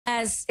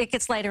As it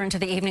gets later into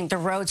the evening, the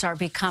roads are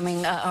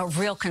becoming a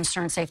real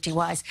concern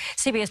safety-wise.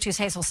 CBS 2's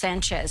Hazel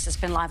Sanchez has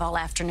been live all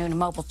afternoon in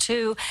Mobile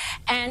 2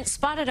 and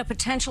spotted a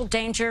potential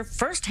danger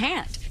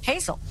firsthand.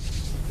 Hazel.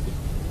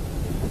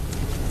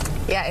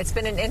 Yeah, it's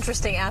been an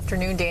interesting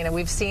afternoon, Dana.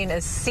 We've seen a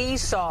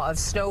seesaw of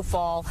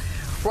snowfall.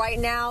 Right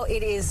now,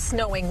 it is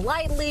snowing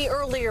lightly.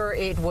 Earlier,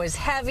 it was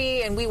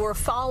heavy, and we were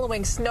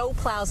following snow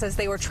plows as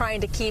they were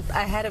trying to keep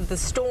ahead of the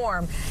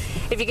storm.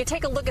 If you could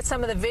take a look at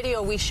some of the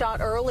video we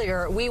shot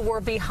earlier, we were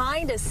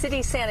behind a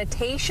city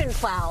sanitation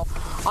plow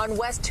on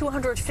West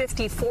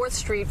 254th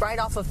Street, right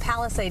off of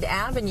Palisade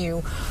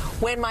Avenue,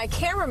 when my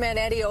cameraman,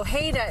 Eddie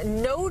Ojeda,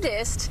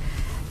 noticed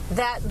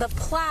that the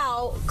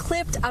plow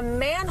clipped a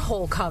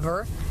manhole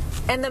cover,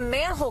 and the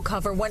manhole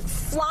cover went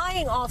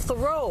flying off the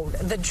road.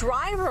 The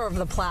driver of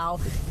the plow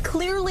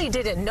clearly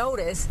didn't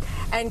notice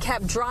and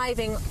kept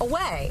driving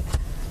away.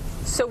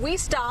 So we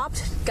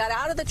stopped, got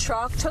out of the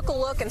truck, took a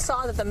look, and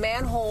saw that the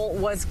manhole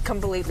was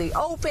completely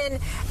open.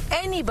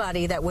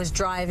 Anybody that was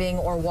driving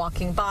or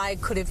walking by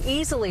could have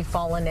easily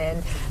fallen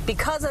in.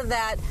 Because of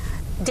that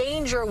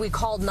danger, we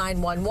called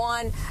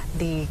 911.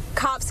 The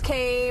cops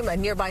came, a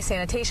nearby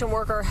sanitation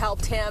worker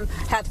helped him,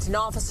 helped an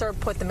officer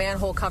put the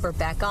manhole cover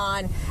back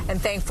on,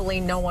 and thankfully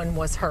no one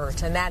was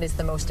hurt, and that is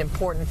the most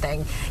important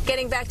thing.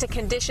 Getting back to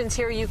conditions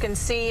here, you can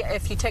see,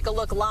 if you take a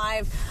look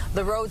live,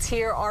 the roads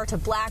here are to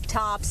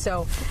blacktop,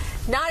 so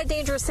not a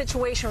dangerous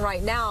situation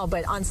right now,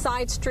 but on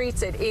side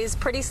streets it is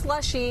pretty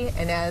slushy,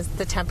 and as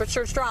the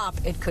temperatures drop,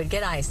 it could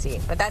get icy.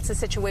 But that's the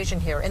situation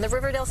here in the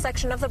Riverdale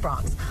section of the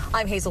Bronx.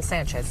 I'm Hazel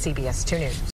Sanchez, CBS 2 News.